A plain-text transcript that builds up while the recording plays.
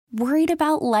Worried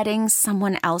about letting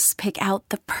someone else pick out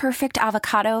the perfect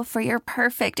avocado for your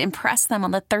perfect impress them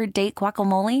on the third date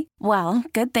guacamole? Well,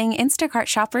 good thing Instacart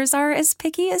shoppers are as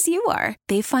picky as you are.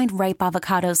 They find ripe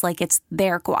avocados like it's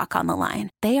their guac on the line.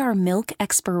 They are milk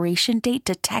expiration date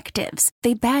detectives.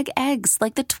 They bag eggs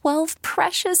like the 12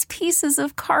 precious pieces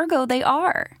of cargo they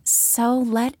are. So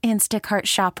let Instacart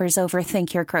shoppers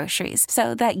overthink your groceries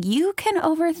so that you can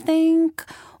overthink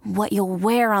what you'll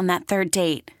wear on that third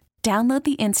date. Download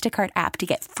the Instacart app to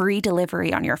get free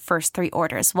delivery on your first 3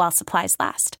 orders while supplies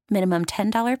last. Minimum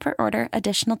 $10 per order.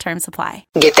 Additional terms apply.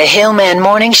 Get the Hillman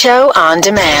Morning Show on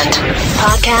demand.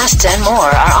 Podcasts and more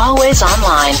are always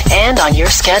online and on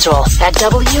your schedule at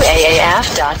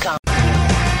WAAF.com.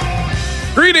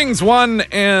 Greetings, one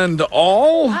and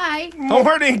all. Hi.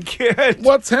 Morning, kid.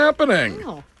 What's happening?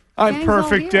 Oh, I'm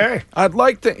perfect day. I'd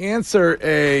like to answer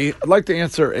a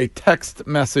text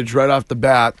message right off the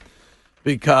bat,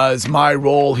 because my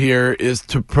role here is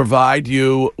to provide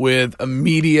you with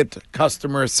immediate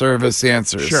customer service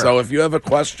answers. Sure. So if you have a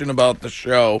question about the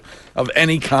show of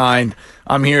any kind,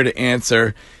 I'm here to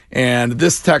answer. And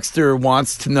this texter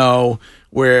wants to know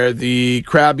where the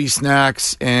Krabby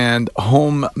Snacks and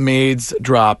Homemades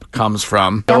drop comes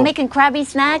from. You're making Krabby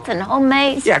Snacks and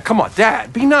homemade? Yeah, come on,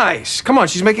 Dad. Be nice. Come on,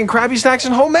 she's making Krabby Snacks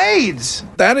and homemades.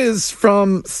 That is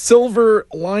from Silver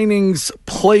Linings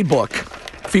Playbook,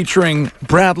 featuring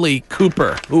Bradley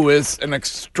Cooper, who is an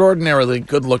extraordinarily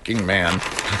good-looking man.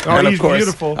 Oh, and he's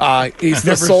beautiful. He's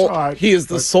the He is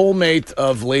the soulmate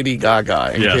of Lady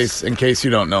Gaga. In case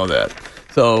you don't know that.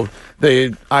 So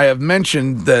I have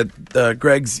mentioned that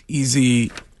Greg's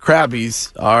Easy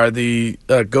Krabbies are the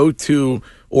go-to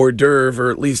hors d'oeuvre,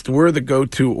 or at least were the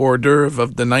go-to hors d'oeuvre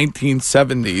of the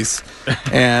 1970s,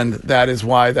 and that is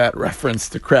why that reference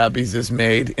to Krabbies is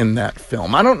made in that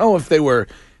film. I don't know if they were.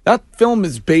 That film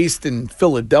is based in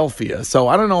Philadelphia, so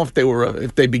I don't know if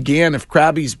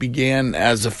Krabbies began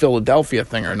as a Philadelphia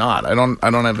thing or not. I don't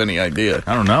have any idea.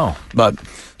 I don't know. But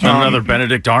another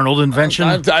Benedict Arnold invention?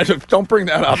 I don't bring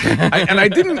that up. I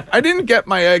didn't get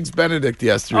my eggs Benedict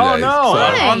yesterday. Oh no!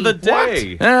 Hey, on the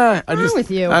day. Yeah, What's wrong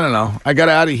with you? I don't know. I got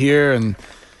out of here and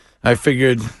I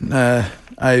figured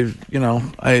I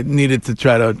needed to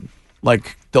try to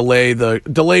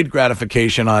delayed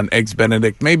gratification on eggs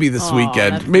Benedict, maybe this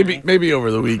weekend, maybe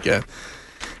over the weekend.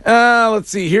 Let's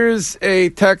see. Here's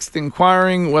a text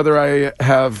inquiring whether I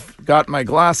have got my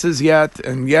glasses yet,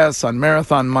 and yes, on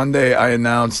Marathon Monday I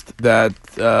announced that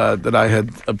I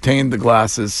had obtained the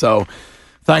glasses. So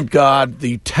thank God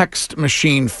the text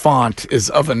machine font is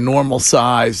of a normal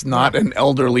size, not an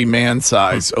elderly man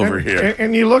size over here.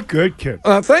 And you look good, kid.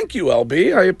 Thank you,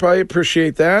 LB. I probably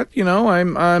appreciate that. You know,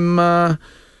 I'm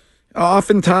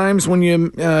oftentimes when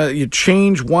you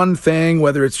change one thing,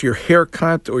 whether it's your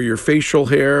haircut or your facial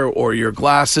hair or your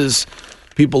glasses,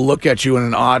 people look at you in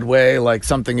an odd way, like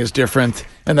something is different.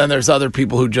 And then there's other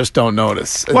people who just don't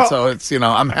notice. And so it's,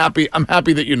 I'm happy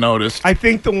that you noticed. I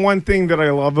think the one thing that I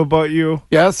love about you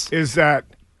is that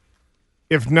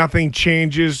if nothing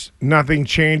changes, nothing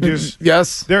changes.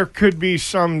 Yes. There could be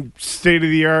some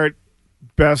state-of-the-art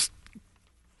best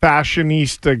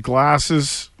fashionista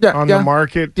glasses on the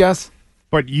market. Yes.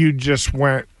 But you just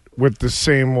went with the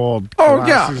same old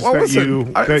glasses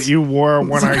that you wore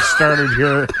when I started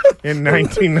here in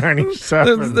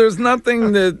 1997. There's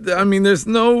nothing there's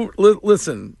no...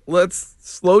 Listen, let's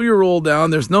slow your roll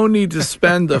down. There's no need to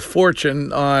spend a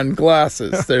fortune on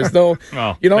glasses. There's no...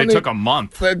 They took a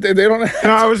month. They don't have...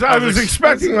 No, I was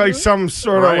expecting like some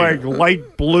sort of like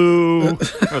light blue,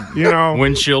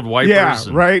 windshield wipers. Yeah,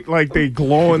 right? Like they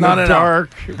glow in the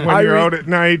dark when you're out at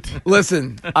night.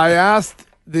 Listen, I asked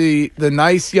the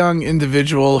nice young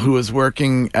individual who was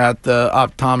working at the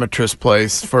optometrist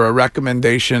place for a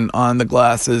recommendation on the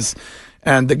glasses,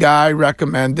 and the guy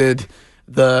recommended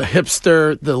the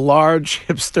large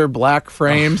hipster black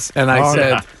frames, and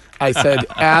I said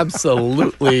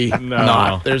absolutely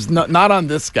not. There's not on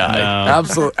this guy.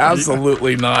 No.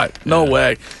 Absolutely not. No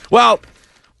way. Well,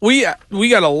 we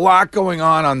got a lot going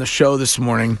on the show this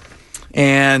morning,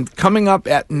 and coming up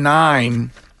at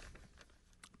 9.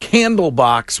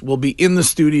 Candlebox will be in the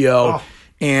studio,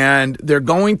 and they're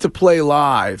going to play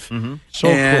live. Mm-hmm. So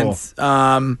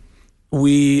cool.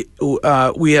 We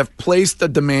have placed a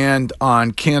demand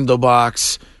on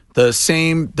Candlebox, the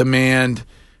same demand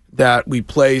that we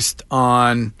placed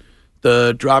on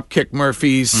the Dropkick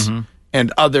Murphys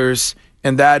and others,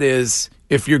 and that is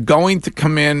if you're going to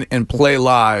come in and play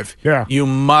live, you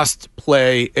must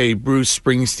play a Bruce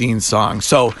Springsteen song.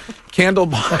 So,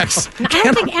 Candlebox. I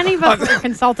don't think any of us were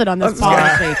consulted on this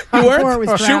policy before it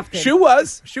was drafted. She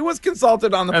was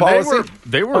consulted on the policy.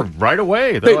 They were right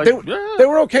away. They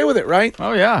were okay with it, right?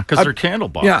 Oh yeah, because they're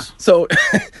Candlebox. Yeah, so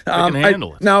they can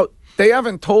handle it. Now they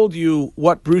haven't told you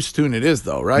what Bruce tune it is,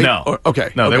 though, right? No.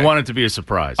 No, they want it to be a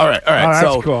surprise. All right. Oh,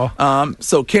 that's cool.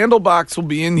 So Candlebox will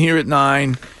be in here at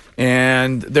 9,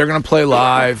 and they're going to play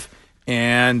live.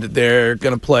 And they're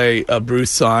going to play a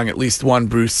Bruce song, at least one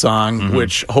Bruce song,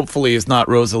 which hopefully is not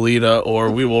Rosalita,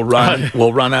 or we will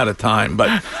run out of time. But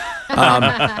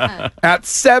at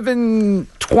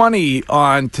 7:20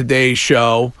 on today's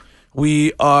show,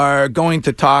 we are going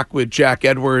to talk with Jack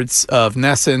Edwards of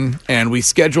Nesson, and we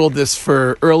scheduled this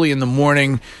for early in the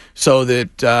morning so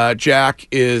that Jack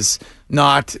is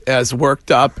not as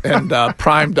worked up and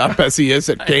primed up as he is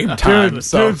at game time.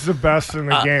 Dude's the best in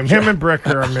the game. Him and Brick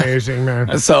are amazing,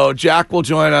 man. So Jack will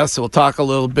join us. We'll talk a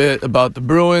little bit about the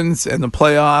Bruins and the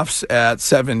playoffs at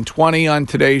 7:20 on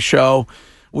today's show.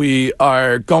 We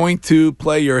are going to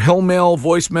play your Hill Mail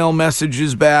voicemail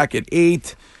messages back at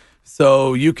 8.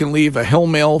 So you can leave a Hill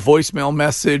Mail voicemail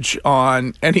message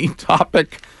on any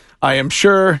topic. I am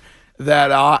sure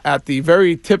that at the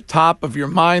very tip top of your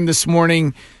mind this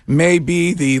morning may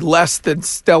be the less than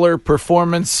stellar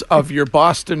performance of your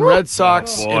Boston Red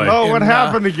Sox. What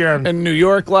happened again? In New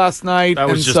York last night. That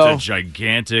was just a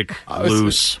gigantic,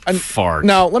 loose fart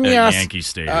now, let me ask, Yankee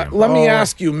Stadium. Let me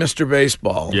ask you, Mr.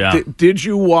 Baseball. Yeah. Did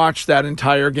you watch that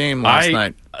entire game last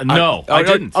night? No, I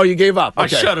didn't. Oh, you gave up? Okay. I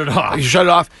shut it off. You shut it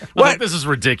off? What? This is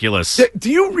ridiculous. Do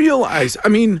you realize,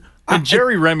 in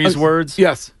Jerry Remy's words?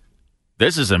 Yes.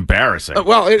 This is embarrassing.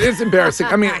 Well, it is embarrassing.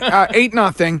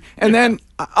 8-0, and then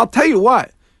I'll tell you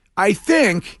what. I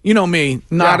think, you know me,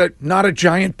 not a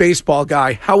giant baseball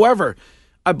guy. However,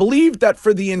 I believe that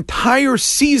for the entire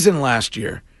season last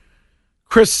year,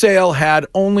 Chris Sale had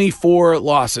only 4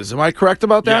 losses. Am I correct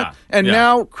about that? Yeah. And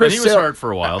now Chris Sale, he was hurt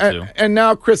for a while too. And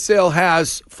now Chris Sale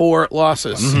has 4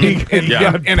 losses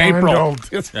in April.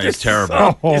 He's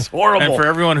terrible. It's horrible. And for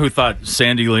everyone who thought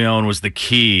Sandy Leone was the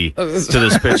key to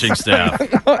this pitching staff,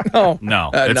 no,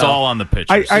 it's all on the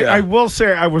pitchers. I will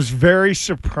say I was very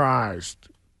surprised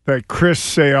that Chris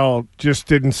Sale just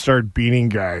didn't start beating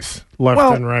guys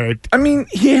left and right.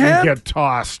 He had get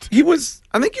tossed.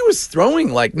 I think he was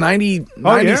throwing like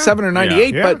 97 or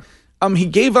 98, but he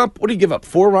gave up. What did he give up?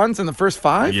 4 runs in the first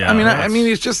 5. Yeah,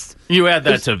 he's just. You add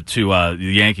that to the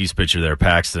Yankees pitcher there,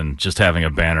 Paxton, just having a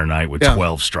banner night with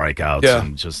 12 strikeouts,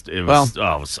 and just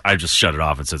I just shut it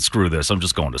off and said, "Screw this! I'm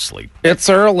just going to sleep." It's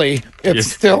early.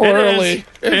 It's still early.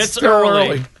 It's still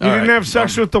early. You didn't have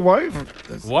sex with the wife?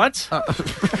 What?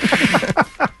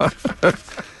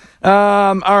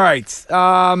 All right.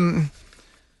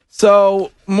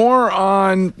 So more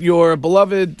on your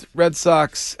beloved Red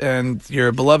Sox and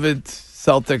your beloved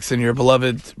Celtics and your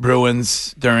beloved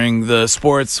Bruins during the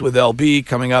Sports with LB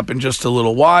coming up in just a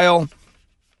little while.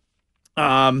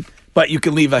 But you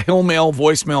can leave a Hill Mail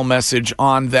voicemail message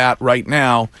on that right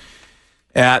now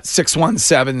at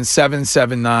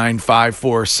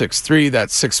 617-779-5463.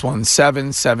 That's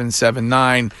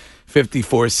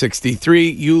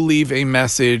 617-779-5463. You leave a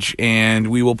message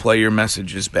and we will play your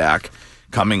messages back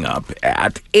coming up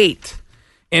at 8.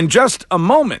 In just a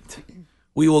moment,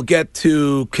 we will get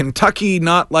to Kentucky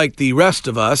Not Like the Rest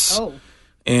of Us,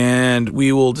 and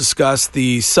we will discuss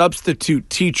the substitute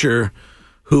teacher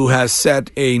who has set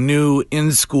a new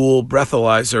in-school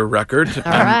breathalyzer record.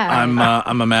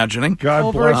 I'm imagining.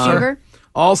 God bless her.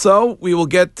 Also, we will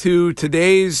get to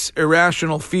today's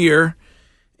irrational fear,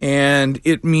 and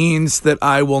it means that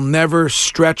I will never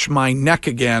stretch my neck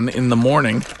again in the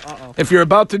morning. If you're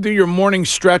about to do your morning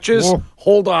stretches,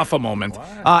 hold off a moment.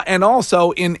 And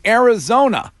also, in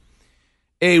Arizona,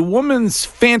 a woman's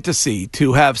fantasy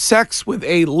to have sex with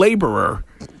a laborer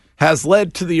has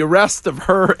led to the arrest of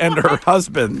her and her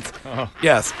husband.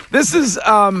 Yes, this is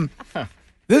an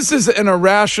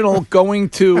irrational going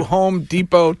to Home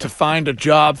Depot to find a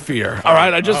job fear. All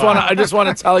right, I just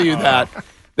want to tell you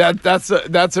that's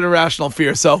an irrational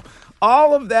fear. So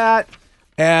all of that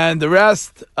and the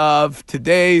rest of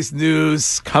today's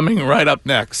news coming right up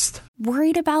next.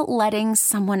 Worried about letting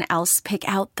someone else pick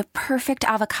out the perfect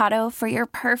avocado for your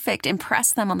perfect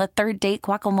impress them on the third date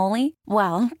guacamole?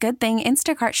 Well, good thing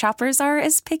Instacart shoppers are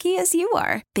as picky as you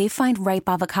are. They find ripe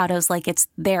avocados like it's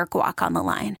their guac on the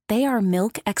line. They are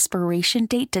milk expiration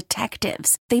date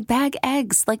detectives. They bag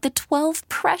eggs like the 12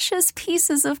 precious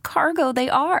pieces of cargo they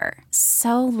are.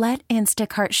 So let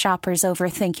Instacart shoppers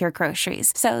overthink your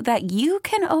groceries so that you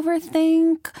can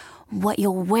overthink what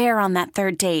you'll wear on that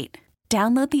third date.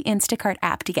 Download the Instacart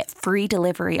app to get free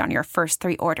delivery on your first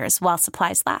 3 orders while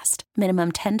supplies last.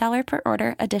 Minimum $10 per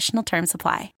order. Additional terms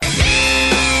apply.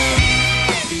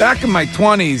 Back in my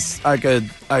 20s, I could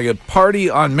party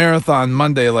on Marathon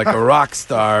Monday like a rock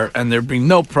star, and there'd be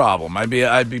no problem. I'd be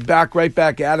right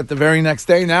back at it the very next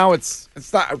day. Now it's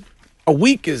not. A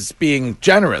week is being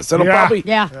generous. It'll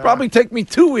probably take me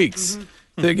 2 weeks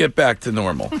to get back to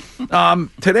normal.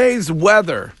 Today's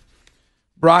weather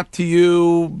brought to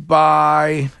you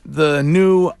by the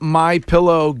new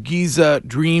MyPillow Giza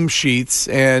Dream Sheets,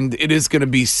 and it is going to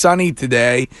be sunny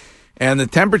today, and the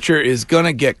temperature is going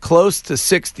to get close to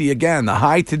 60 again. The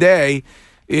high today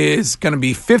is going to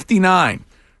be 59.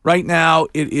 Right now,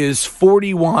 it is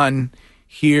 41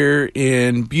 here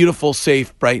in beautiful,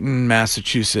 safe Brighton,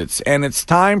 Massachusetts, and it's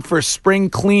time for spring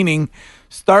cleaning.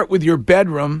 Start with your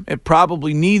bedroom. It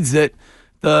probably needs it.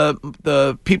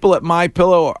 The people at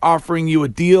MyPillow are offering you a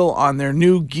deal on their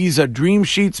new Giza Dream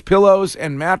Sheets, pillows,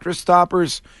 and mattress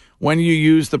toppers when you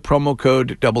use the promo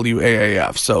code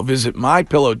WAAF. So visit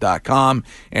MyPillow.com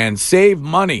and save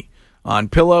money on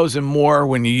pillows and more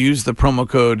when you use the promo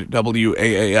code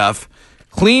WAAF.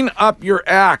 Clean up your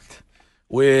act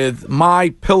with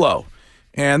MyPillow.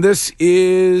 And this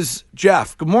is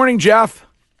Jeff. Good morning, Jeff.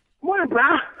 Morning, bro.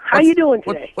 How you doing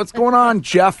today? What's going on,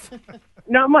 Jeff?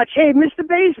 Not much. Hey, Mr.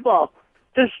 Baseball,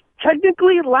 does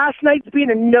technically last night's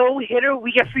being a no-hitter,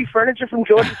 we get free furniture from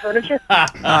Jordan Furniture?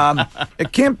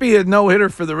 It can't be a no-hitter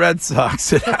for the Red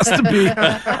Sox. It has to be.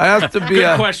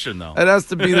 Good question, though. It has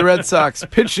to be the Red Sox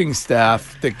pitching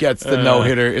staff that gets the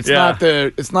no-hitter. It's not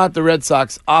the Red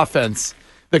Sox offense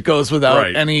that goes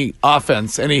without any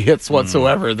offense, any hits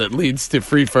whatsoever that leads to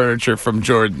free furniture from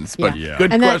Jordan's. But good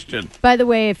question. By the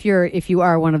way, if you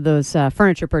are one of those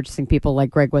furniture purchasing people like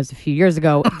Greg was a few years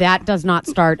ago, that does not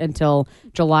start until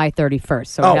July 31st.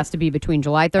 So it has to be between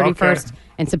July 31st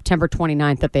and September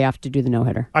 29th that they have to do the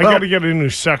no-hitter. I got to get a new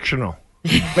sectional.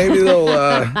 Maybe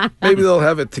they'll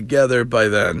have it together by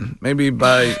then. Maybe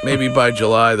by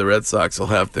July the Red Sox will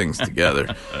have things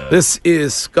together. This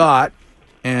is Scott.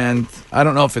 And I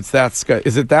don't know if it's that Scott.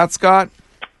 Is it that Scott?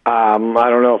 I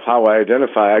don't know how I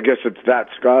identify. I guess it's that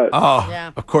Scott.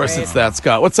 Oh, of course it's that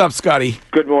Scott. What's up, Scotty?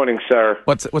 Good morning, sir.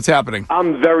 What's happening?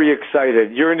 I'm very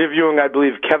excited. You're interviewing, I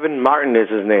believe, Kevin Martin is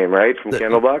his name, right? From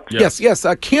Candlebox? Yes.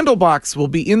 Candlebox will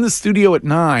be in the studio at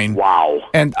 9. Wow.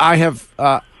 And I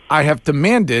have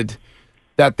demanded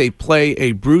that they play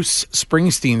a Bruce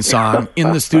Springsteen song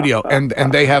in the studio, and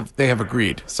they have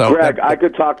agreed. So, Greg, I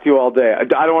could talk to you all day. I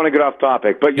don't want to get off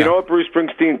topic, but you know what, Bruce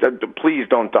Springsteen? Please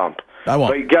don't dump. I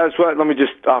won't. But guess what? Let me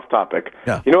just off topic.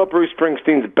 Yeah. You know what Bruce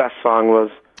Springsteen's best song was?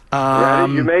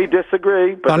 You may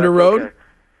disagree, but Thunder Road. Okay.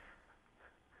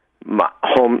 My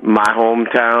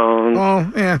hometown.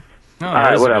 Oh yeah. All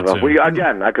right, whatever.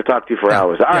 I could talk to you for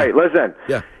hours. All right, listen.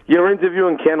 Yeah. You're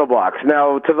interviewing Candlebox.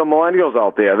 Now, to the millennials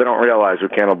out there, they don't realize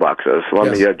what Candlebox is.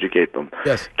 Let me educate them.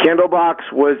 Yes.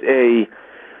 Candlebox was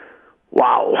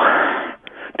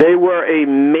they were a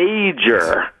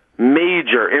major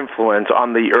influence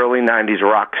on the early 90s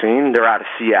rock scene. They're out of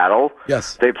Seattle.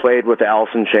 Yes. They played with Alice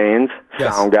in Chains,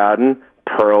 Soundgarden,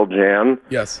 Pearl Jam.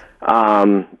 Yes.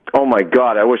 Oh my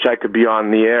God! I wish I could be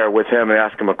on the air with him and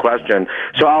ask him a question.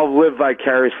 So I'll live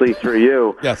vicariously through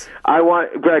you. Yes. I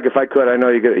want Greg, if I could. I know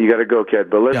you got to go, kid.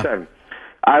 But listen,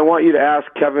 I want you to ask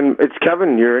Kevin. It's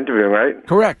Kevin you're interviewing, right?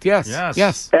 Correct. Yes.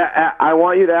 I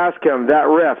want you to ask him that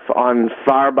riff on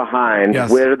 "Far Behind."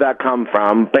 Yes. Where did that come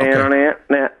from?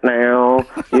 Now,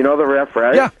 you know the riff,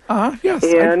 right? Yeah. Yes.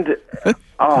 And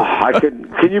I could.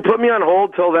 Can you put me on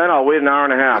hold till then? I'll wait an hour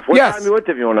and a half. What time are you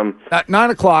interviewing him? At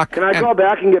 9:00. Can I call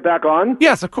back and get back on?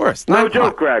 Yes, of course. No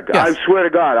joke, Greg. Yes. I swear to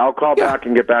God, I'll call back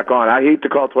and get back on. I hate to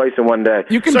call twice in one day.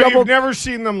 You can You've never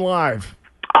seen them live?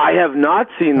 I have not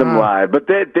seen them live, but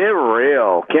they're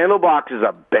real. Candlebox is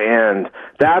a band.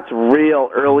 That's real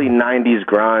early 90s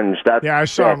grunge. I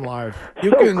saw them live.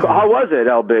 How was it,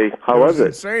 LB? How was it?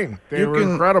 Insane. They were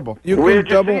incredible. Where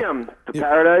did you see them? The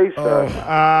Paradise?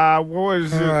 What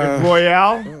was it?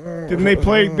 Royale? Didn't they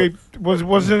play? Was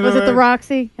it the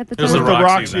Roxy at the time? It was the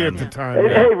Roxy at the time.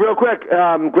 Hey, real quick,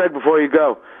 Greg, before you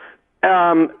go.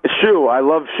 Shu, I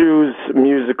love Shu's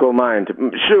musical mind.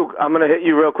 Shu, I'm going to hit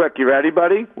you real quick. You ready,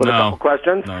 buddy? With a couple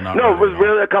questions? No, it was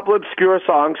really a couple obscure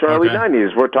songs from early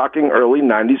 90s. We're talking early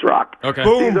 90s rock. Okay.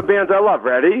 These are bands I love.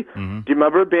 Ready? Mm-hmm. Do you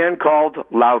remember a band called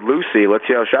Loud Lucy? Let's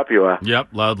see how sharp you are. Yep,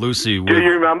 Loud Lucy. Do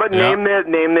you remember? Yep.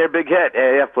 Name their big hit.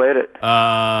 AF played it. Go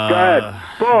ahead.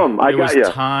 Boom, I got you. It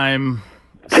was Time...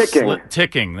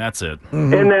 Ticking, that's it.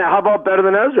 Mm-hmm. And how about Better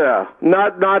Than Ezra?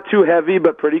 Not too heavy,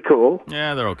 but pretty cool.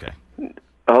 Yeah, they're okay.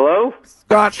 Hello?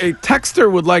 Scott, a texter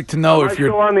would like to know if you're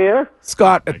still on the air.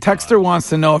 Scott, a texter wants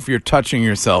to know if you're touching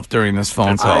yourself during this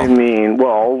phone call. I mean,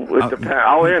 well, it depends.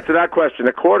 I'll answer that question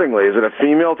accordingly. Is it a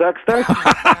female texter?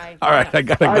 All right, I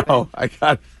gotta go. I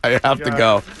have to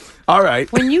go. All right.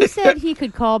 When you said he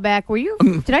could call back,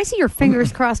 did I see your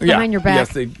fingers crossed behind your back?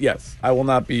 Yes. I will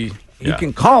not be. He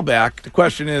can call back. The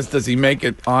question is, does he make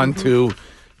it onto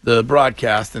the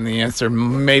broadcast? And the answer,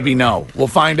 maybe no. We'll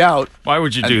find out. Why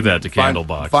would you do that to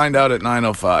Candlebox? Find out at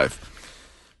 9:05.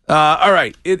 All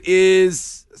right. It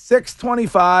is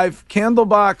 6:25.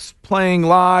 Candlebox playing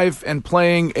live and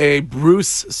playing a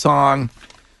Bruce song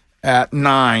at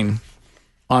 9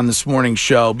 on this morning's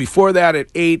show. Before that, at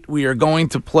 8, we are going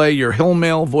to play your Hill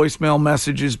Mail voicemail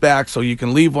messages back, so you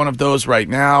can leave one of those right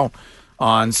now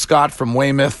on Scott from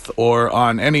Weymouth or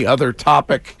on any other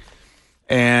topic.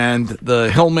 And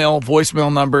the Hill Mail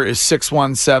voicemail number is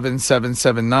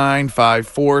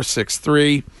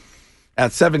 617-779-5463.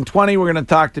 At 7:20, we're going to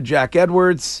talk to Jack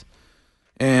Edwards,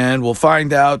 and we'll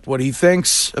find out what he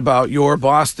thinks about your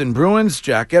Boston Bruins.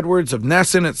 Jack Edwards of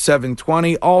Nesson at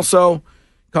 7:20. Also,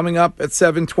 coming up at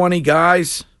 7:20,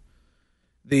 guys,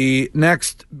 the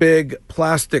next big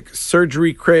plastic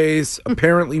surgery craze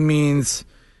apparently means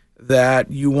that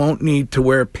you won't need to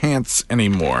wear pants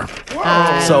anymore.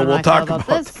 So we'll talk about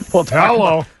that.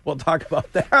 We'll talk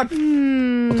about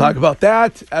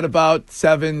that at about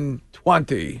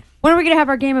 7:20. When are we going to have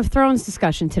our Game of Thrones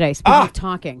discussion today? Speaking of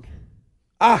talking.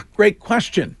 Great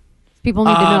question. People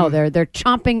need to know. They're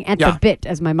chomping at the bit,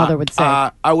 as my mother would say.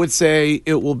 I would say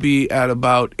it will be at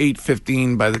about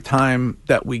 8:15 by the time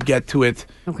that we get to it.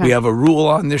 Okay. We have a rule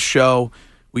on this show.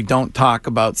 We don't talk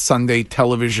about Sunday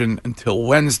television until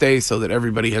Wednesday so that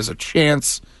everybody has a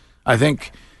chance. I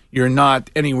think you're not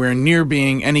anywhere near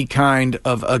being any kind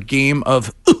of a Game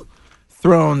of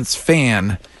Thrones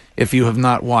fan if you have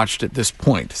not watched at this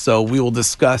point. So we will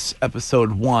discuss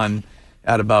episode 1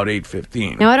 at about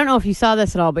 8:15. Now, I don't know if you saw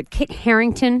this at all, but Kit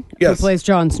Harrington, who plays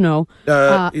Jon Snow.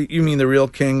 You mean the real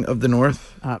King of the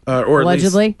North? Or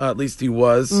allegedly? At least he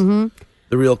was the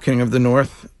real King of the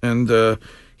North. And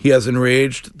he has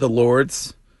enraged the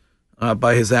lords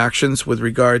by his actions with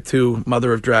regard to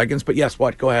Mother of Dragons. But yes,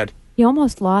 what? Go ahead. He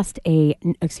almost lost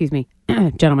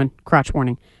gentlemen, crotch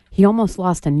warning. He almost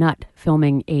lost a nut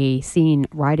filming a scene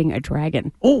riding a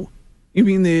dragon. Oh, you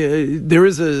mean there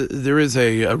is a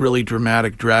really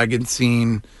dramatic dragon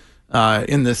scene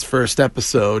in this first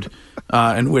episode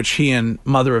in which he and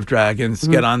Mother of Dragons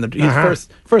get on the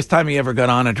first time he ever got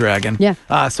on a dragon. Yeah.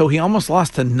 So he almost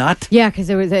lost a nut. Yeah, because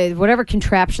there was whatever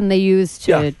contraption they used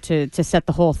to set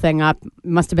the whole thing up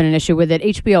must have been an issue with it.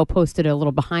 HBO posted a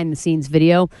little behind the scenes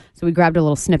video, so we grabbed a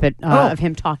little snippet of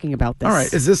him talking about this. All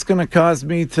right, is this going to cause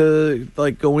me to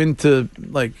go into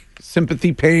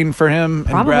sympathy pain for him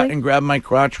and grab my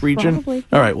crotch region? Probably.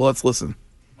 All right, well, let's listen.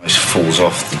 Almost falls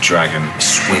off the dragon,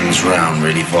 swings round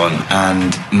really violent,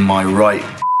 and my right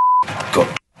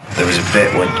there was a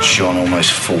bit where John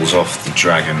almost falls off the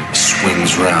dragon,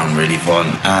 swings round really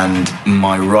violent, and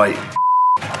my right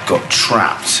got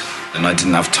trapped, and I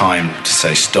didn't have time to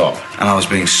say stop, and I was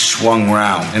being swung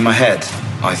round. In my head,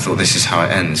 I thought this is how it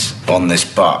ends, on this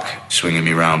buck, swinging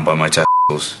me round by my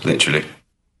testicles, literally.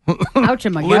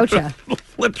 Oucha, my goucha.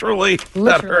 Literally,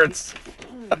 that hurts.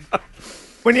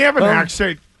 When you have an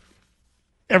accent,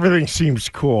 everything seems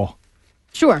cool.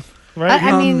 Sure. Right?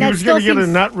 I mean, that still seems... going to get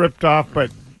a nut ripped off,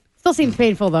 but... Still seems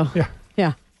painful, though.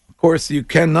 Yeah. Of course, you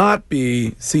cannot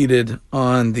be seated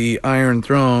on the Iron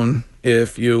Throne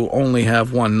if you only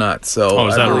have one nut. So,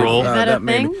 is that a rule? Is that a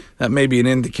thing? That may be an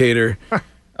indicator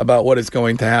about what is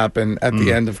going to happen at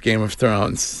the end of Game of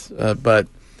Thrones. But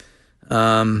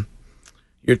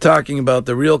you're talking about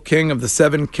the real king of the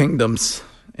 7 kingdoms,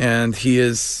 and he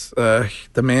is,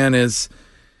 the man is...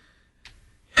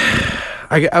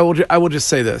 I will just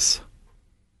say this.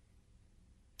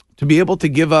 To be able to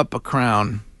give up a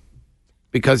crown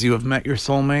because you have met your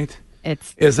soulmate it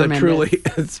is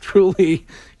truly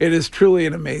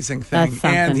an amazing thing.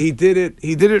 And he did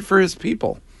it for his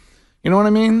people. You know what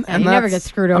I mean? And you never get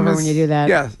screwed over when you do that.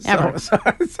 Yeah.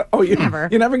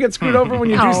 You never get screwed over when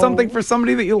you do something for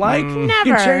somebody that you like?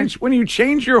 Never. When you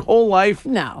change your whole life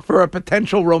for a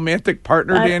potential romantic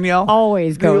partner, that Danielle?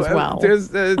 Always goes well. Does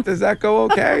that go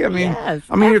okay? I mean, yes,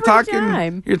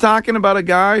 you're talking about a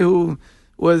guy who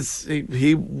was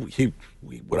he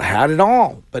would have had it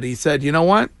all, but he said, "You know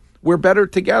what? We're better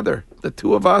together. The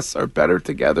two of us are better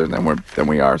together than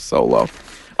we are solo."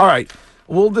 All right.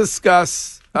 We'll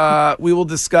discuss we will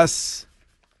discuss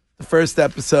the first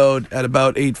episode at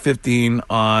about 8:15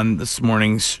 on this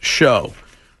morning's show.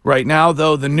 Right now,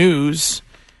 though, the news,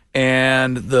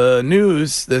 And the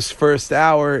news this first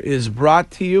hour is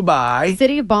brought to you by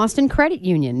City of Boston Credit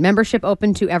Union. Membership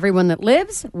open to everyone that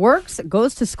lives, works,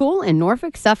 goes to school in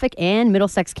Norfolk, Suffolk, and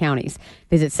Middlesex counties.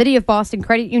 Visit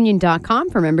cityofbostoncreditunion.com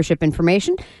for membership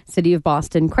information. City of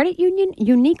Boston Credit Union,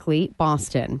 uniquely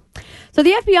Boston. So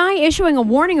the FBI issuing a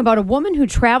warning about a woman who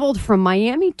traveled from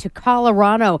Miami to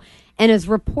Colorado and is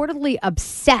reportedly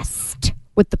obsessed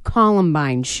with the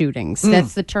Columbine shootings.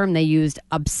 That's the term they used,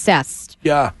 obsessed.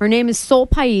 Yeah. Her name is Sol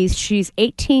Pais. She's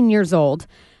 18 years old.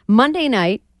 Monday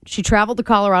night, she traveled to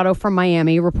Colorado from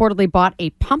Miami, reportedly bought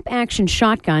a pump-action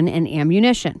shotgun and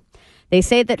ammunition. They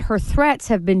say that her threats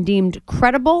have been deemed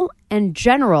credible and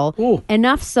general,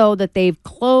 enough so that they've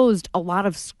closed a lot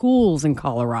of schools in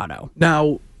Colorado.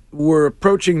 Now, we're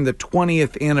approaching the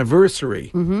 20th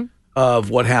anniversary of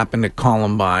what happened at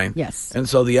Columbine. Yes. And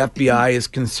so the FBI is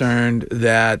concerned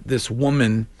that this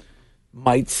woman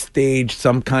might stage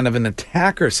some kind of an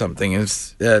attack or something.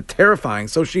 It's terrifying.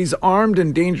 So she's armed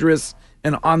and dangerous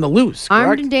and on the loose, correct?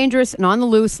 Armed and dangerous and on the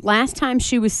loose. Last time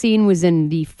she was seen was in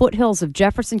the foothills of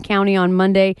Jefferson County on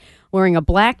Monday, wearing a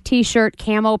black T-shirt,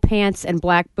 camo pants, and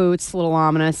black boots. A little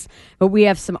ominous. But we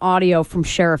have some audio from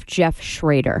Sheriff Jeff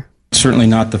Schrader. Certainly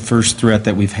not the first threat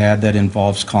that we've had that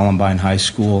involves Columbine High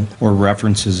School or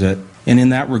references it. And in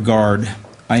that regard,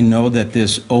 I know that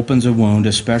this opens a wound,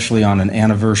 especially on an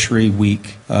anniversary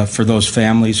week, for those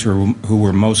families who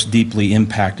were most deeply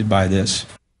impacted by this.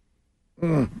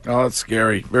 Oh, it's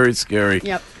scary. Very scary.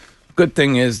 Yep. Good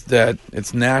thing is that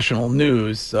it's national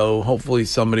news, so hopefully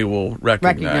somebody will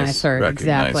recognize her.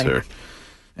 Exactly. her.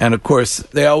 And, of course,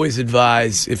 they always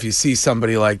advise if you see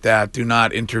somebody like that, do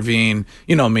not intervene.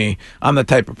 You know me. I'm the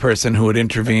type of person who would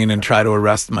intervene and try to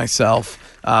arrest myself.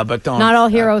 But don't. Not all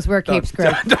heroes wear capes,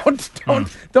 Greg.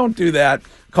 Don't do that.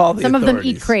 Call the Some authorities. of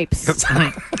them eat crepes. That's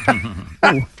a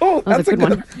good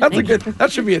one. That's a good.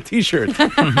 That should be a T-shirt.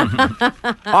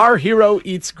 Our hero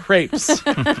eats crepes.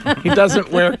 He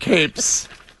doesn't wear capes.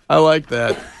 I like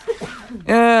that.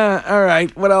 Yeah, all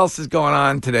right. What else is going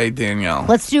on today, Danielle?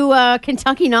 Let's do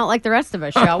Kentucky Not Like the Rest of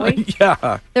Us, shall we?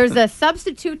 Yeah. There's a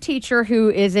substitute teacher who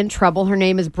is in trouble. Her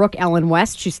name is Brooke Ellen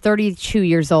West. She's 32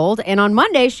 years old. And on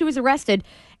Monday, she was arrested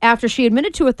after she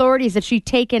admitted to authorities that she'd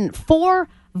taken 4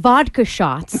 vodka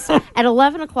shots at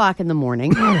 11 o'clock in the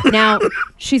morning. Now,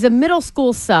 she's a middle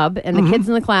school sub, and the kids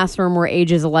in the classroom were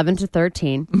ages 11 to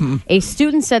 13. A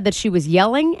student said that she was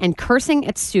yelling and cursing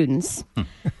at students.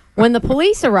 When the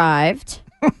police arrived,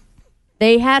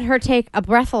 they had her take a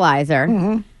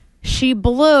breathalyzer. She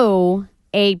blew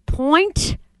a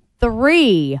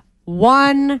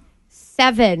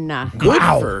 .317. Good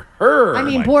for her. I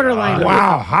mean, borderline.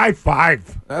 Wow, high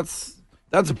five. That's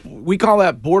we call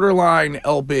that borderline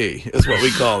LB is what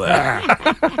we call that.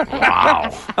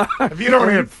 Wow. If you don't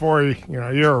hit 4,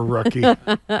 you're a rookie.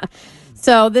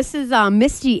 So this is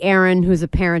Misty Aaron, who's a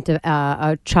parent of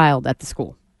a child at the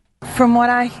school. From what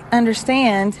I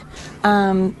understand,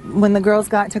 when the girls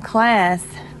got to class,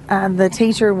 the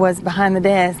teacher was behind the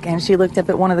desk, and she looked up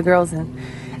at one of the girls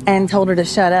and told her to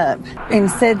shut up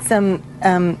and said some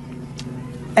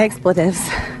expletives.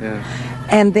 Yeah.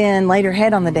 And then laid her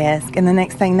head on the desk, and the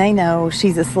next thing they know,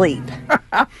 she's asleep.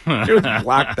 She was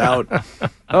blacked out.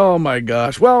 Oh, my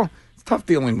gosh. Well, it's tough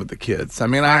dealing with the kids. I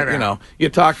mean, you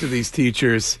talk to these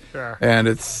teachers, and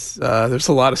it's there's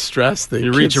a lot of stress.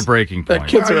 You reach a breaking point. The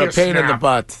kids are a pain in the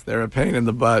butt. They're a pain in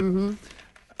the butt.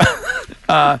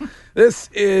 This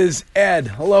is Ed.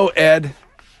 Hello, Ed.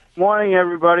 Morning,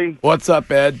 everybody. What's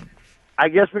up, Ed? I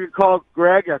guess we could call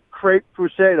Greg a crepe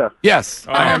crusader. Yes,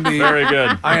 I am the very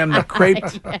good. I am the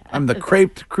creped. I'm the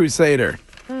creped crusader.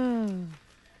 All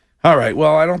right.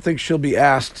 Well, I don't think she'll be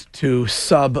asked to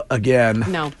sub again.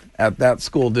 No. At that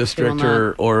school district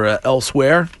or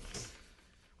elsewhere.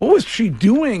 What was she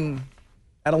doing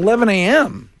at 11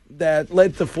 a.m. that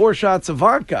led to 4 shots of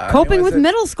vodka? Coping with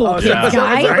middle school kids, guys.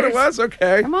 That's what it was?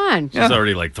 Okay. Come on. She's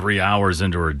already like 3 hours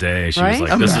into her day. She was Right?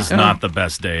 like, this is not the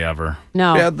best day ever.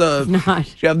 No,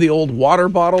 She had the old water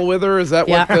bottle with her. Is that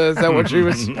what she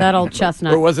was? that old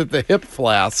chestnut. Or was it the hip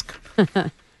flask?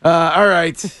 All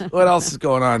right. What else is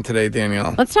going on today,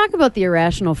 Danielle? Let's talk about the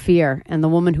irrational fear and the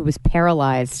woman who was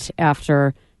paralyzed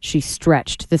after she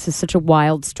stretched. This is such a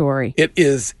wild story. It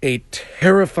is a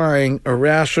terrifying,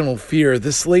 irrational fear.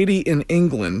 This lady in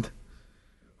England,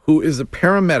 who is a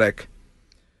paramedic,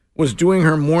 was doing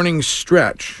her morning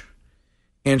stretch,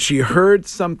 and she heard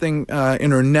something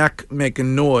in her neck make a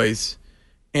noise,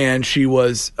 and she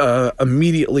was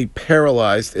immediately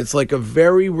paralyzed. It's like a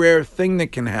very rare thing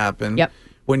that can happen. Yep.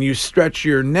 When you stretch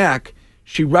your neck,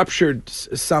 she ruptured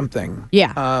something.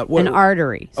 Yeah, an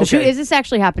artery. So this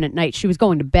actually happened at night. She was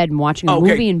going to bed and watching a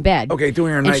movie in bed. Okay,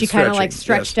 doing her night stretching. And she kind of like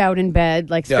stretched out in bed,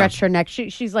 like stretched her neck.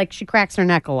 She's like, she cracks her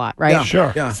neck a lot, right? Yeah,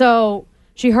 sure. Yeah. So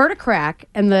she heard a crack,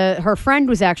 and her friend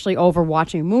was actually over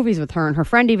watching movies with her, and her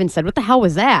friend even said, "What the hell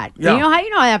was that?" Yeah. You know how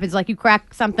it happens? Like you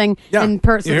crack something, and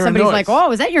somebody's like, "Oh,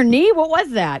 was that your knee? What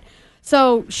was that?"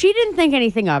 So she didn't think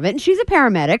anything of it, and she's a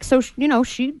paramedic, so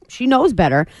she knows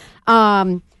better.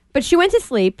 But she went to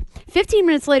sleep. 15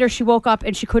 minutes later, she woke up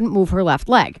and she couldn't move her left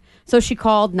leg. So she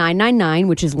called 999,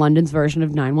 which is London's version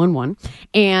of 911,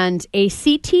 and a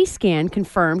CT scan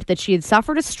confirmed that she had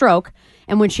suffered a stroke,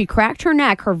 and when she cracked her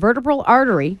neck, her vertebral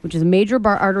artery, which is a major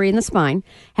artery in the spine,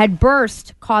 had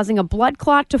burst, causing a blood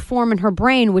clot to form in her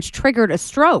brain, which triggered a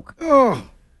stroke. Oh.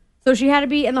 So she had to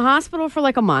be in the hospital for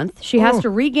like a month. She has to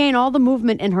regain all the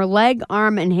movement in her leg,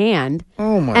 arm, and hand.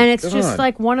 Oh, my God. And it's just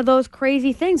like one of those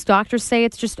crazy things. Doctors say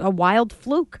it's just a wild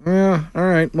fluke. Yeah, all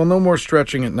right. Well, no more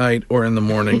stretching at night or in the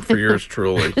morning for yours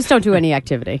truly. Just don't do any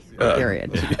activity,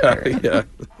 period. Yeah.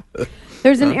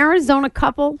 There's an Arizona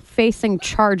couple facing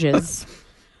charges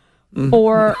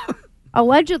for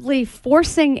allegedly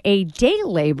forcing a day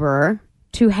laborer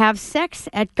to have sex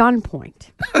at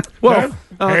gunpoint. Well,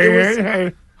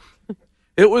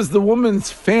 it was the woman's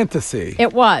fantasy.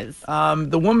 It was.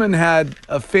 The woman had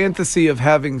a fantasy of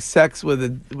having sex with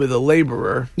a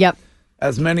laborer. Yep.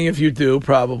 As many of you do,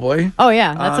 probably. Oh,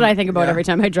 yeah. That's what I think about every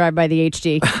time I drive by the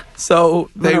HD. So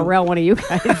they rail one of you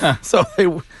guys.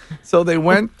 So they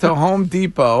went to Home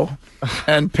Depot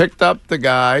and picked up the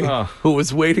guy who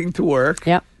was waiting to work.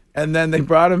 Yep. And then they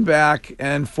brought him back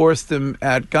and forced him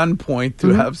at gunpoint to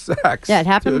have sex. Yeah, it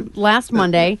happened last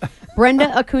Monday.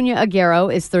 Brenda Acuna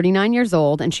Aguero is 39 years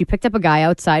old, and she picked up a guy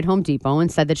outside Home Depot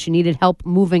and said that she needed help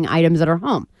moving items at her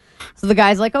home. So the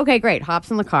guy's like, okay, great,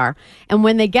 hops in the car. And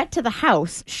when they get to the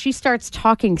house, she starts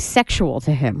talking sexual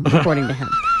to him, according to him.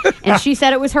 And she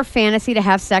said it was her fantasy to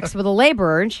have sex with a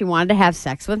laborer, and she wanted to have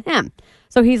sex with him.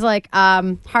 So he's like,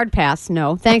 hard pass.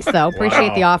 No, thanks though.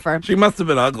 Appreciate the offer. She must have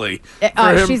been ugly.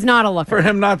 She's not a looker. For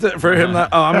him not.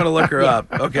 Oh, I'm going to look her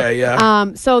up. Okay,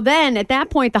 yeah. So then at that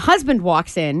point, the husband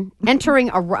walks in, entering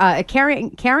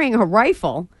carrying a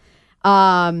rifle.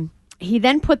 He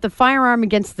then put the firearm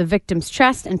against the victim's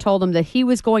chest and told him that he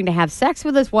was going to have sex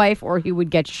with his wife or he would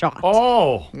get shot.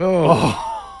 So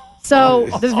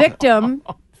the victim,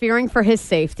 fearing for his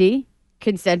safety,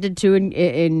 consented to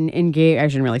engage. I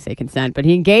shouldn't really say consent, but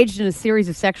he engaged in a series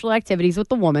of sexual activities with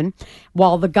the woman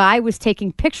while the guy was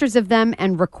taking pictures of them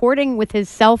and recording with his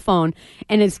cell phone.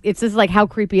 And it's just like, how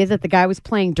creepy is it? The guy was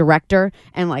playing director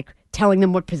and like telling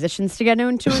them what positions to get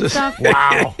into and stuff.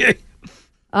 Wow.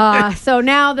 So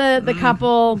now the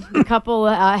couple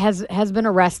has been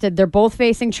arrested. They're both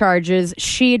facing charges.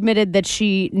 She admitted that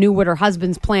she knew what her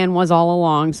husband's plan was all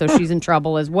along, so she's in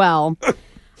trouble as well.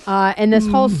 And this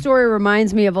whole story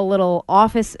reminds me of a little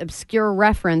Office obscure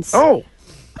reference. Oh,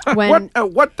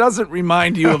 what doesn't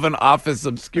remind you of an Office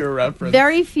obscure reference?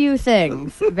 Very few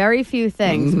things.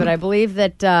 But I believe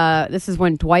that this is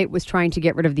when Dwight was trying to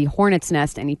get rid of the hornet's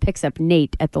nest, and he picks up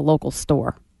Nate at the local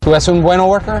store. ¿Tú eres un bueno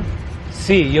worker?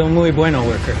 Sí, yo muy bueno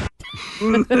worker.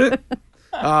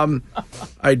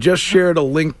 I just shared a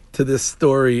link to this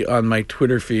story on my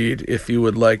Twitter feed if you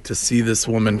would like to see this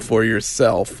woman for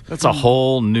yourself. That's a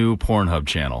whole new Pornhub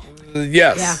channel.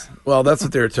 Yes. Yeah. Well, that's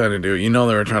what they were trying to do. You know,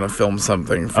 they were trying to film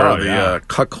something for the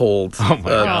cuckold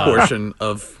portion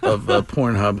of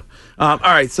Pornhub. All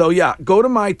right. So, yeah, go to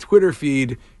my Twitter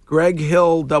feed. Greg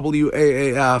Hill,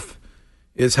 WAAF,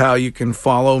 is how you can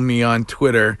follow me on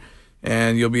Twitter.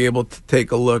 And you'll be able to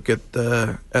take a look at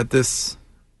this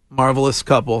marvelous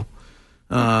couple.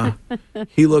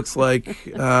 He looks like,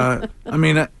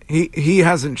 he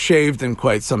hasn't shaved in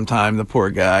quite some time, the poor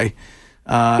guy.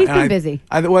 He's been busy.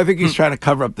 I think he's trying to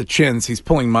cover up the chins. He's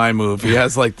pulling my move. He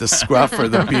has like the scruff or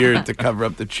the beard to cover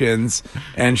up the chins.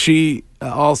 And she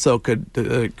also could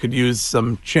use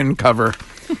some chin cover.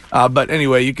 But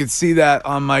anyway, you can see that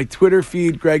on my Twitter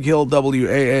feed, Greg Hill,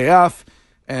 WAAF.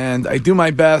 And I do my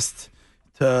best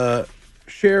to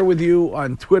share with you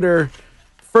on Twitter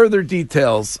further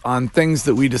details on things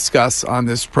that we discuss on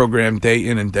this program day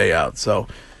in and day out. So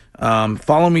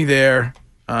follow me there.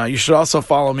 You should also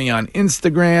follow me on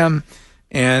Instagram.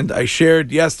 And I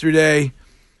shared yesterday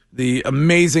the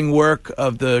amazing work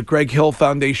of the Greg Hill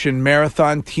Foundation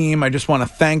Marathon team. I just want to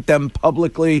thank them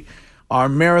publicly. Our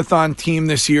marathon team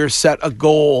this year set a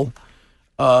goal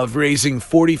of raising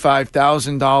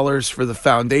 $45,000 for the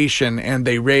foundation, and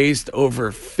they raised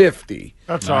over $50,000.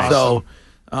 That's awesome.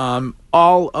 So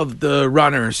all of the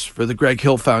runners for the Greg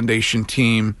Hill Foundation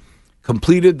team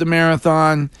completed the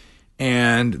marathon,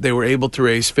 and they were able to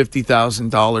raise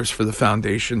 $50,000 for the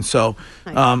foundation. So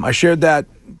I shared that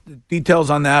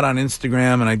details on that on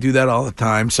Instagram, and I do that all the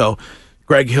time. So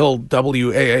Greg Hill,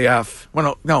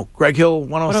 WAAF. Greg Hill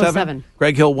 107.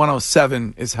 Greg Hill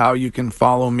 107 is how you can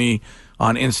follow me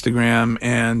on Instagram,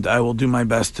 and I will do my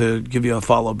best to give you a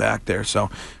follow back there.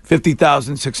 So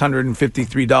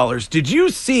 $50,653. Did you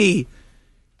see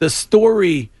the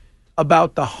story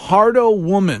about the Hardo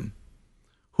woman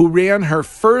who ran her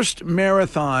first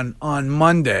marathon on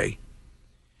Monday,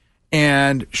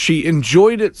 and she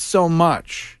enjoyed it so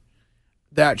much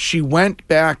that she went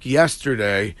back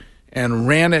yesterday and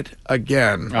ran it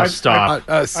again. Stop.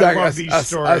 I love these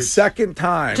stories. A second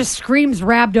time. Just screams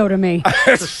rhabdo to me.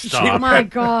 Stop. Oh, my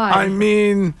God. I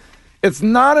mean, it's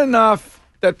not enough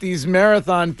that these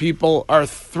marathon people are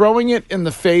throwing it in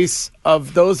the face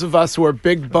of those of us who are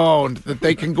big boned that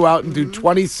they can go out and do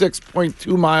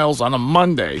 26.2 miles on a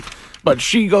Monday. But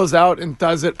she goes out and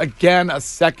does it again a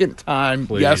second time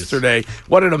yesterday.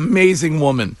 What an amazing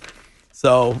woman.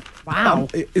 So, wow.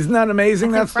 Isn't that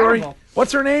amazing, That's that story? incredible.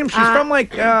 What's her name? She's from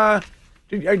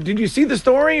did you see the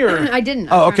story? Or I didn't.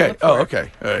 Oh, okay.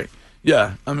 Okay. All right.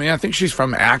 Yeah. I mean, I think she's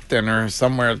from Acton or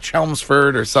somewhere,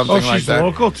 Chelmsford or something like that. Oh, she's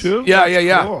local too?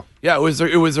 Yeah. Cool. Yeah, it was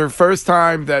her first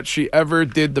time that she ever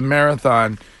did the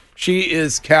marathon. She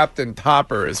is Captain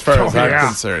Topper as far as I'm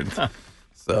concerned.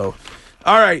 So,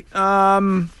 all right.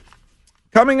 Coming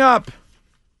up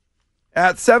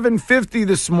at 7:50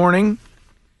 this morning,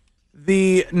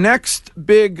 the next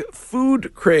big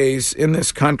food craze in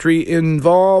this country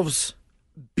involves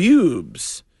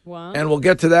bubes. Wow. And we'll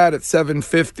get to that at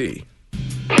 7:50.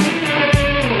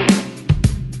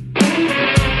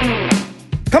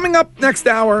 Coming up next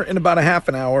hour, in about a half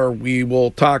an hour, we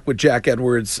will talk with Jack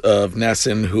Edwards of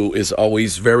Nesson, who is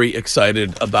always very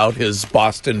excited about his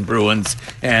Boston Bruins.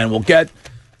 And we'll get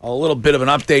a little bit of an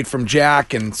update from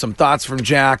Jack and some thoughts from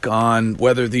Jack on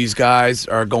whether these guys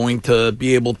are going to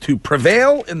be able to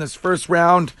prevail in this first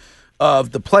round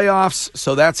of the playoffs.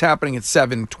 So that's happening at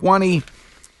 7:20.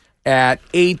 At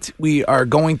 8, we are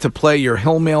going to play your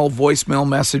Hill Mail voicemail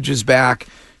messages back.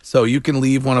 So you can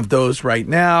leave one of those right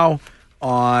now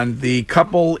on the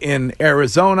couple in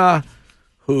Arizona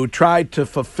who tried to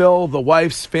fulfill the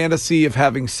wife's fantasy of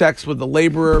having sex with the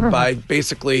laborer by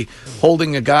basically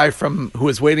holding a guy who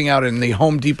was waiting out in the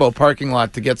Home Depot parking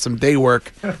lot to get some day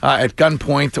work at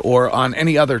gunpoint or on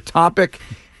any other topic.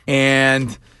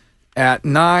 And at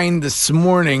 9 this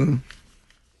morning,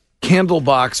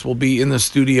 Candlebox will be in the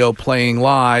studio playing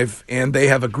live, and they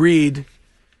have agreed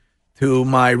to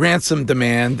my ransom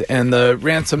demand, and the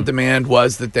ransom demand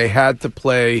was that they had to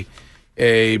play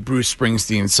a Bruce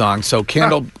Springsteen song. So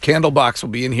Candlebox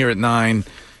will be in here at 9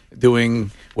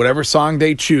 doing whatever song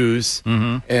they choose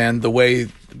and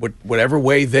whatever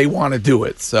way they want to do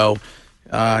it. So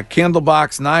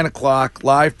Candlebox, 9 o'clock,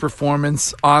 live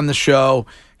performance on the show.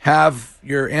 Have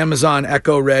your Amazon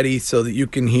Echo ready so that you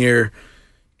can hear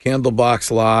Candlebox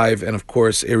live. And, of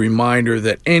course, a reminder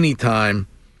that anytime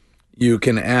you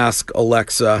can ask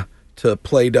Alexa to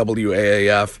play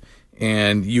WAAF,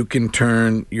 and you can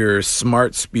turn your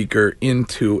smart speaker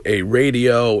into a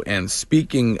radio. And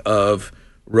speaking of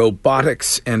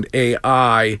robotics and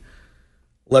AI,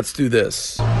 let's do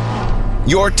this.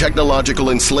 Your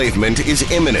technological enslavement is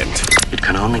imminent. It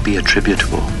can only be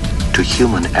attributable to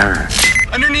human error.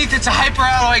 Underneath, it's a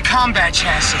hyperalloy combat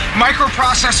chassis,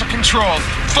 microprocessor controlled,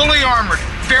 fully armored,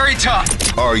 very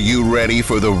tough. Are you ready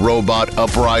for the robot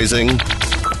uprising?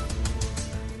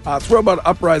 It's Robot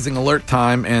Uprising alert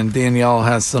time, and Danielle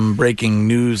has some breaking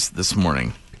news this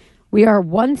morning. We are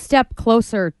one step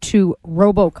closer to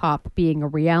RoboCop being a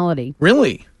reality.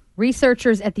 Really?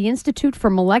 Researchers at the Institute for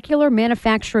Molecular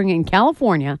Manufacturing in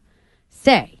California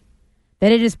say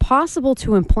that it is possible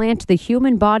to implant the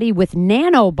human body with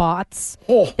nanobots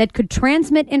that could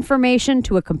transmit information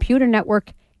to a computer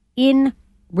network in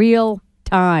real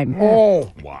time.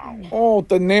 Oh, wow. Oh,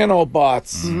 the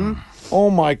nanobots. Mm-hmm.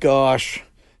 Oh, my gosh.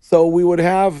 So we would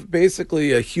have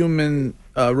basically a human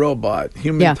robot,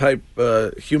 human type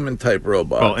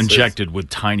robot. Well, injected with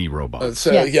tiny robots.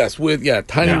 Yes, with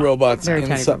tiny robots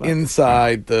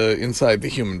inside the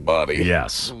human body.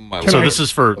 Yes. So this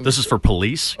is for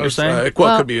police. You're saying?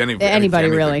 Well, it could be anybody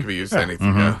really. Could be used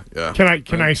anything. Yeah.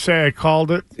 Can I say I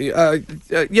called it?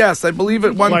 Yes, I believe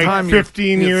at one time.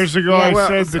 15 years ago, I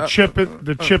said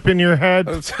the chip in your head.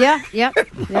 Yeah.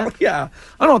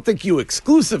 I don't think you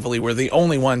exclusively were the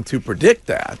only one to predict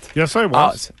that. Yes, I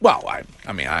was.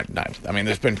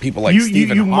 there's been people like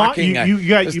Stephen Hawking.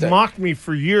 You mocked me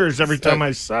for years every time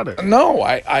I said it. No,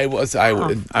 I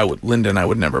would, Lyndon. I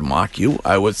would never mock you.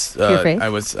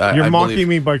 You're mocking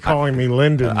me by calling me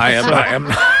Lyndon. I am.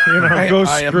 Go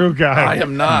screw guy. I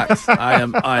am not. I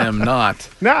am not.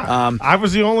 No, I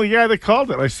was the only guy that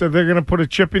called it. I said they're going to put a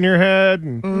chip in your head,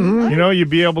 and you'll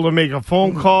be able to make a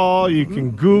phone call. You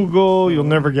can Google. You'll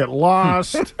never get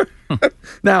lost.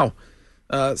 Now,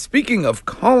 speaking of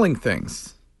calling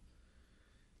things,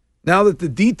 now that the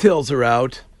details are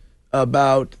out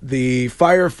about the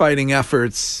firefighting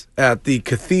efforts at the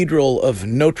Cathedral of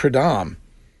Notre Dame,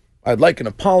 I'd like an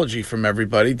apology from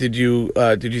everybody. Did you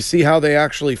see how they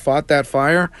actually fought that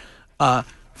fire?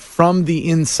 From the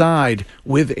inside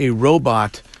with a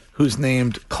robot who's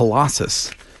named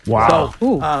Colossus. Wow.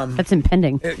 So, that's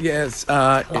impending. Yes.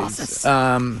 Colossus.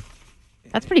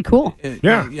 That's pretty cool.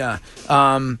 Yeah.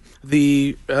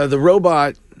 The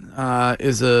robot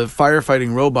is a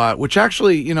firefighting robot, which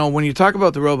actually, when you talk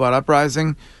about the robot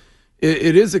uprising,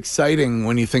 it is exciting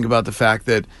when you think about the fact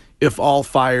that if all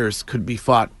fires could be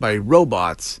fought by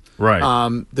robots, right? How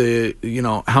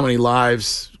many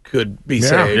lives could be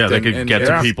saved? Yeah, they could get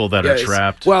to people that are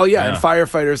trapped. Well, and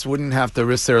firefighters wouldn't have to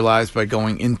risk their lives by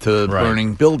going into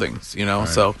burning buildings. Right.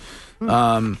 So.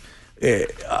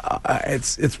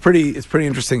 It's pretty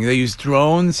interesting. They use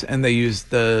drones and they use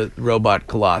the robot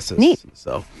Colossus. Neat.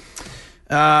 So,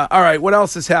 all right, what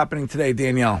else is happening today,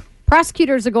 Danielle?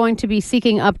 Prosecutors are going to be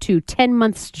seeking up to 10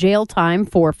 months jail time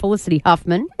for Felicity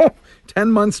Huffman.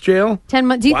 10 months jail? 10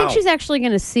 months. Do you think she's actually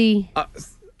going to see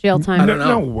jail time? I don't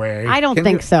know. No way. I don't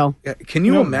think so. Can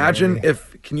you imagine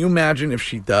if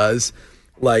she does,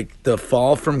 like the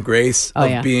fall from grace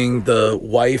of being the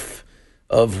wife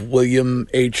of William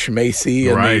H. Macy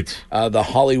and the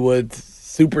Hollywood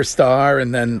superstar,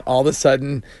 and then all of a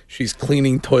sudden she's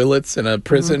cleaning toilets in a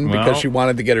prison because she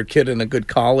wanted to get her kid in a a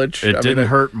college. It didn't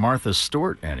hurt Martha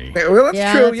Stewart any. Well,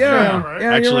 that's true. Yeah, true.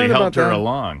 Actually helped her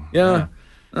along. Yeah.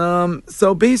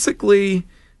 So basically,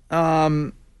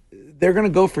 they're going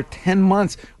to go for 10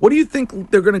 months. What do you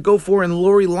think they're going to go for in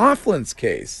Lori Loughlin's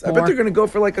case? I bet they're going to go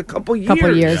for like a couple years.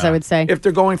 Couple years, I would say. If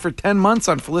they're going for 10 months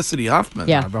on Felicity Huffman.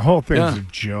 Yeah. The whole thing's a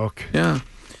joke. Yeah.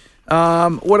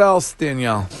 What else,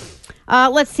 Danielle?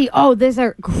 Let's see. Oh, there's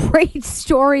a great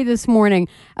story this morning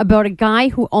about a guy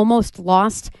who almost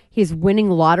lost his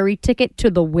winning lottery ticket to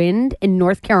the wind in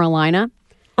North Carolina.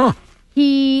 Huh.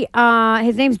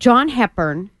 His name's John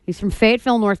Hepburn. He's from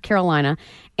Fayetteville, North Carolina.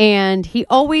 And he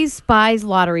always buys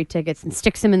lottery tickets and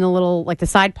sticks them in the little, the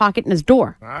side pocket in his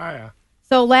door.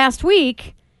 So last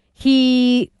week,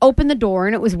 he opened the door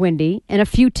and it was windy and a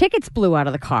few tickets blew out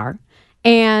of the car.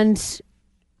 And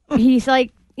he's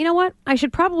like, you know what? I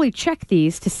should probably check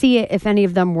these to see if any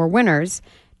of them were winners.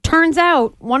 Turns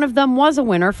out one of them was a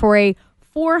winner for a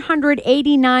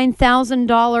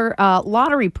 $489,000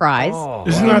 lottery prize.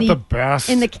 Isn't that the best?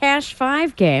 In the Cash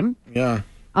 5 game. Yeah.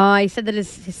 He said that his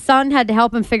son had to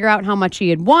help him figure out how much he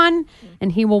had won,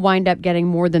 and he will wind up getting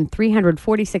more than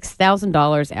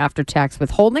 $346,000 after tax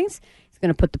withholdings. He's going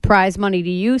to put the prize money to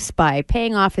use by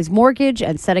paying off his mortgage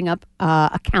and setting up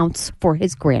accounts for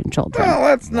his grandchildren. Oh,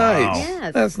 that's nice.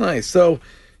 Yes. That's nice. So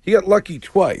he got lucky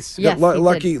twice. He yes, got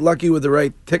he did. lucky with the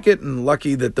right ticket, and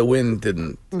lucky that the wind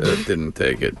didn't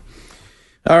take it.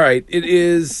 All right, it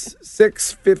is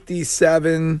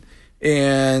 6:57.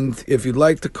 And if you'd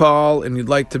like to call and you'd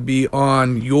like to be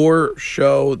on your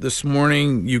show this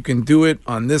morning, you can do it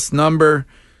on this number,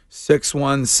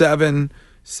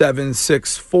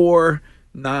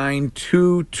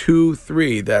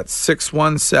 617-764-9223. That's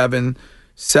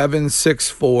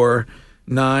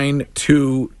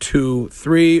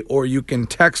 617-764-9223. Or you can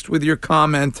text with your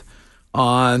comment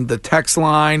on the text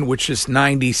line, which is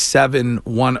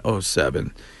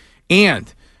 97107.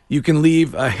 And you can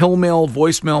leave a Hillmail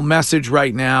voicemail message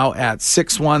right now at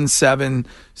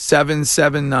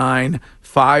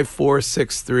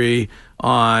 617-779-5463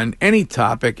 on any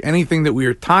topic, anything that we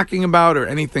are talking about or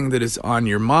anything that is on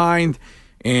your mind.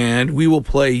 And we will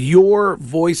play your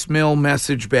voicemail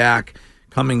message back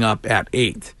coming up at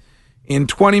 8. In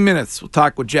 20 minutes, we'll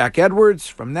talk with Jack Edwards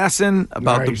from Nesson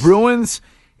about the Bruins.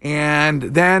 And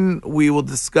then we will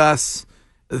discuss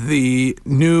the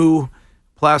new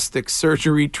plastic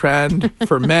surgery trend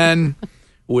for men,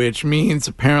 which means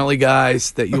apparently,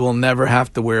 guys, that you will never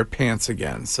have to wear pants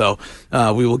again. So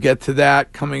we will get to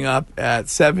that coming up at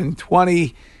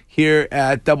 7:20 here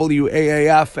at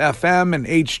WAAF-FM and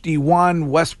HD1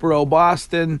 Westboro,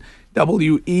 Boston,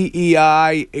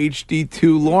 WEEI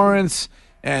HD2 Lawrence,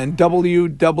 and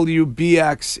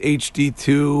WWBX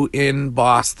HD2 in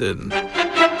Boston.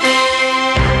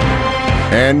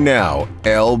 And now,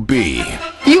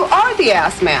 LB. You are the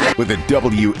ass man. With a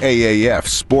WAAF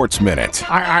Sports Minute.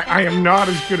 I am not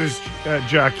as good as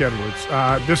Jack Edwards.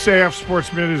 This AF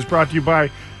Sports Minute is brought to you by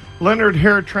Leonard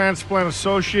Hair Transplant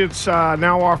Associates,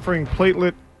 now offering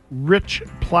platelet-rich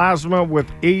plasma with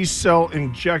A-cell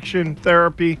injection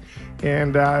therapy.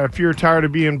 And if you're tired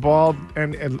of being bald,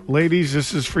 and ladies,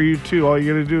 this is for you too. All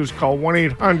you got to do is call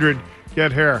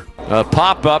 1-800-GET-HAIR. A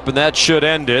pop-up, and that should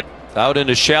end it. Out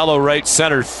into shallow right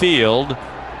center field.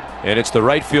 And it's the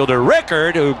right fielder,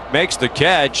 Rickard, who makes the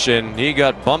catch. And he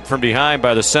got bumped from behind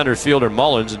by the center fielder,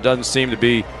 Mullins, and doesn't seem to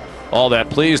be all that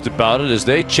pleased about it as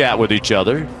they chat with each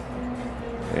other.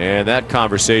 And that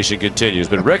conversation continues.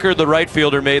 But Rickard, the right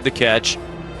fielder, made the catch.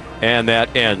 And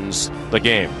that ends the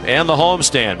game. And the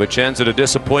homestand, which ends at a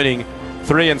disappointing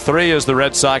 3-3 as the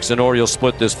Red Sox and Orioles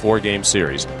split this 4-game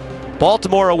series.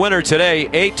 Baltimore a winner today,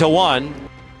 8-1.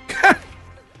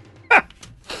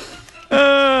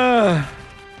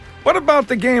 What about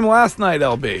the game last night,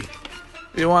 LB?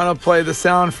 You want to play the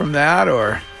sound from that,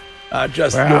 or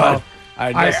just well, what?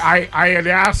 I had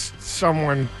asked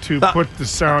someone to put the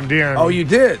sound in. Oh, you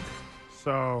did?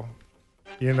 So,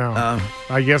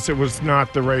 I guess it was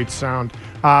not the right sound.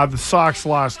 The Sox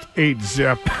lost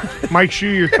 8-0. Mike Shue,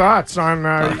 your thoughts on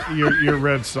your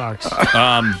Red Sox?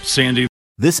 Sandy.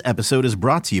 This episode is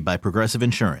brought to you by Progressive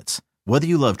Insurance. Whether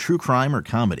you love true crime or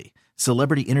comedy,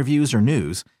 celebrity interviews or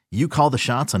news, you call the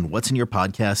shots on what's in your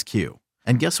podcast queue.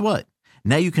 And guess what?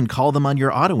 Now you can call them on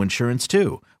your auto insurance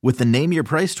too with the Name Your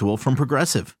Price tool from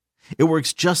Progressive. It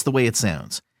works just the way it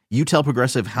sounds. You tell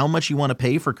Progressive how much you want to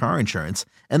pay for car insurance,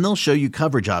 and they'll show you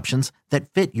coverage options that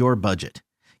fit your budget.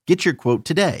 Get your quote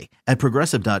today at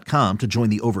Progressive.com to join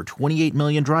the over 28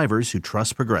 million drivers who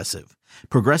trust Progressive.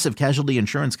 Progressive Casualty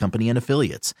Insurance Company and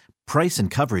Affiliates. Price and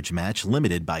coverage match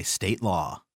limited by state law.